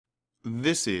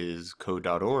This is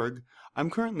Code.org.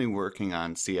 I'm currently working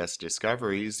on CS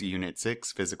Discoveries, Unit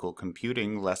 6, Physical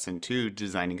Computing, Lesson 2,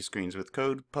 Designing Screens with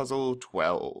Code, Puzzle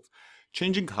 12.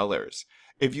 Changing colors.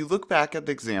 If you look back at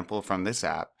the example from this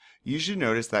app, you should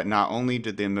notice that not only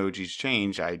did the emojis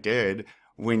change, I did,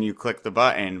 when you click the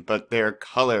button, but their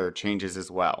color changes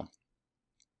as well.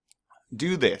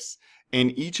 Do this. In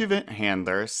each event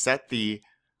handler, set the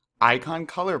icon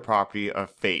color property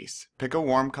of face. Pick a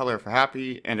warm color for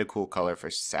happy and a cool color for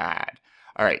sad.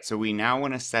 All right, so we now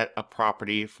want to set a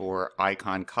property for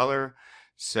icon color.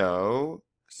 So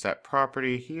set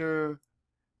property here,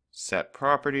 set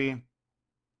property.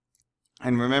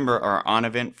 And remember our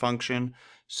onEvent function.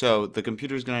 So the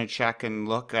computer is going to check and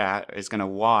look at, is going to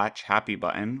watch happy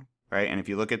button, right? And if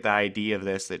you look at the ID of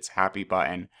this, it's happy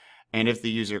button. And if the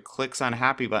user clicks on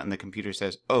happy button, the computer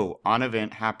says, oh,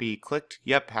 onEvent happy clicked.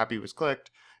 Yep, happy was clicked.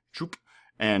 Choop,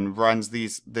 and runs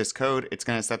this code. It's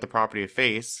going to set the property of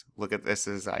face. Look at this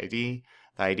as ID.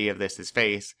 The ID of this is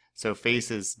face. So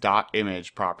face's dot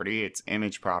image property, its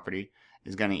image property,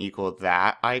 is going to equal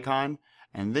that icon.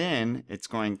 And then it's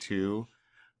going to,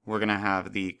 we're going to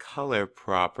have the color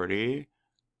property,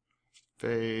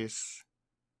 face,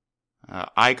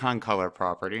 icon color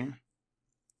property,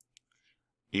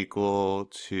 equal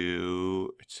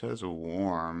to, it says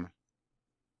warm,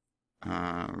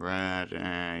 red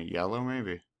and yellow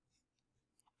maybe.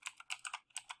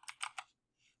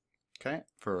 Okay,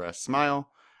 for a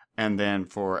smile. And then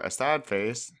for a sad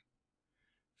face,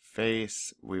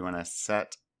 we want to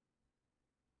set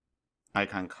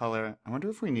icon color. I wonder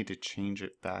if we need to change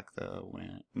it back though.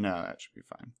 No, that should be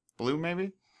fine. Blue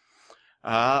maybe?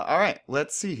 All right,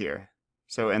 let's see here.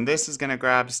 So, and this is going to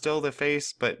grab still the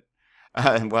face, but,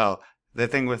 well, the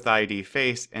thing with the ID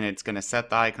face, and it's going to set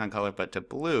the icon color, but to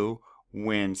blue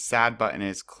when sad button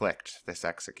is clicked. This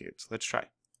executes. Let's try.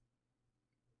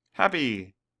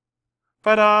 Happy.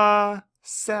 Ta-da!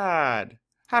 Sad.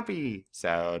 Happy.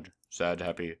 Sad. Sad,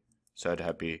 happy. Sad,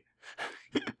 happy.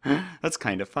 That's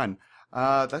kind of fun.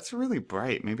 That's really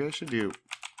bright. Maybe I should do,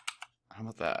 how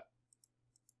about that?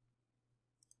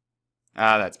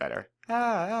 That's better. It's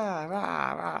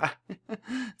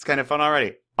kind of fun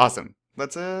already. Awesome.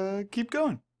 Let's keep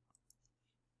going.